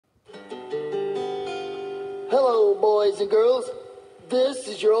Hello, boys and girls. This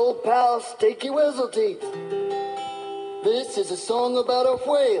is your old pal, Stinky Wizzleteats. This is a song about a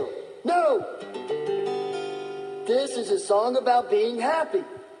whale. No! This is a song about being happy.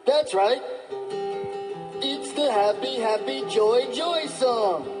 That's right. It's the happy, happy, joy, joy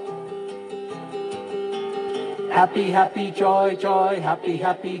song. Happy, happy, joy, joy, happy,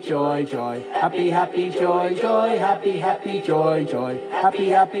 happy, joy, joy. Happy, happy, joy, joy, happy, happy, joy, joy. Happy,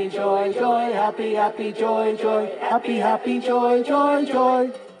 happy, joy, joy, happy, happy, joy, joy. Happy, happy, joy, joy, joy.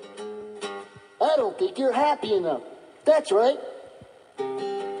 I don't think you're happy enough. That's right.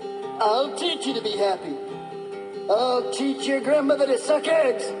 I'll teach you to be happy. I'll teach your grandmother to suck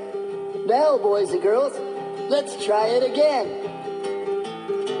eggs. Now, boys and girls, let's try it again.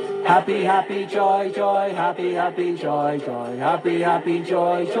 Happy, happy, joy, joy, happy, happy, joy, joy. Happy, happy,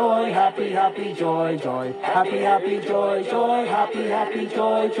 joy, joy, happy, happy, joy, joy. Happy, happy, joy, joy, happy, happy,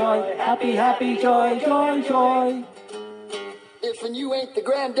 joy, joy. Happy, happy, joy, joy, joy. If and you ain't the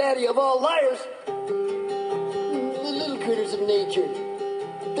granddaddy of all liars, the little critters of nature,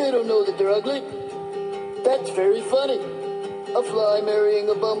 they don't know that they're ugly. That's very funny. A fly marrying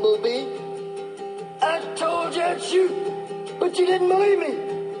a bumblebee. I told you I'd shoot, but you didn't believe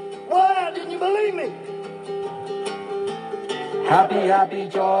me. Why didn't you believe me? Happy, happy,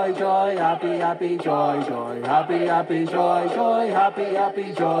 joy, joy, happy, happy, joy, joy. Happy, happy, joy, joy, happy,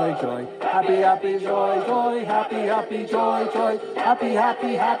 happy, joy, joy. Happy, happy, joy, joy, happy, happy, joy, joy. Happy,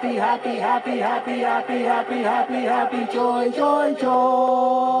 happy, happy, happy, happy, happy, happy, happy, happy, happy, joy, joy,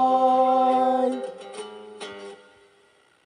 joy.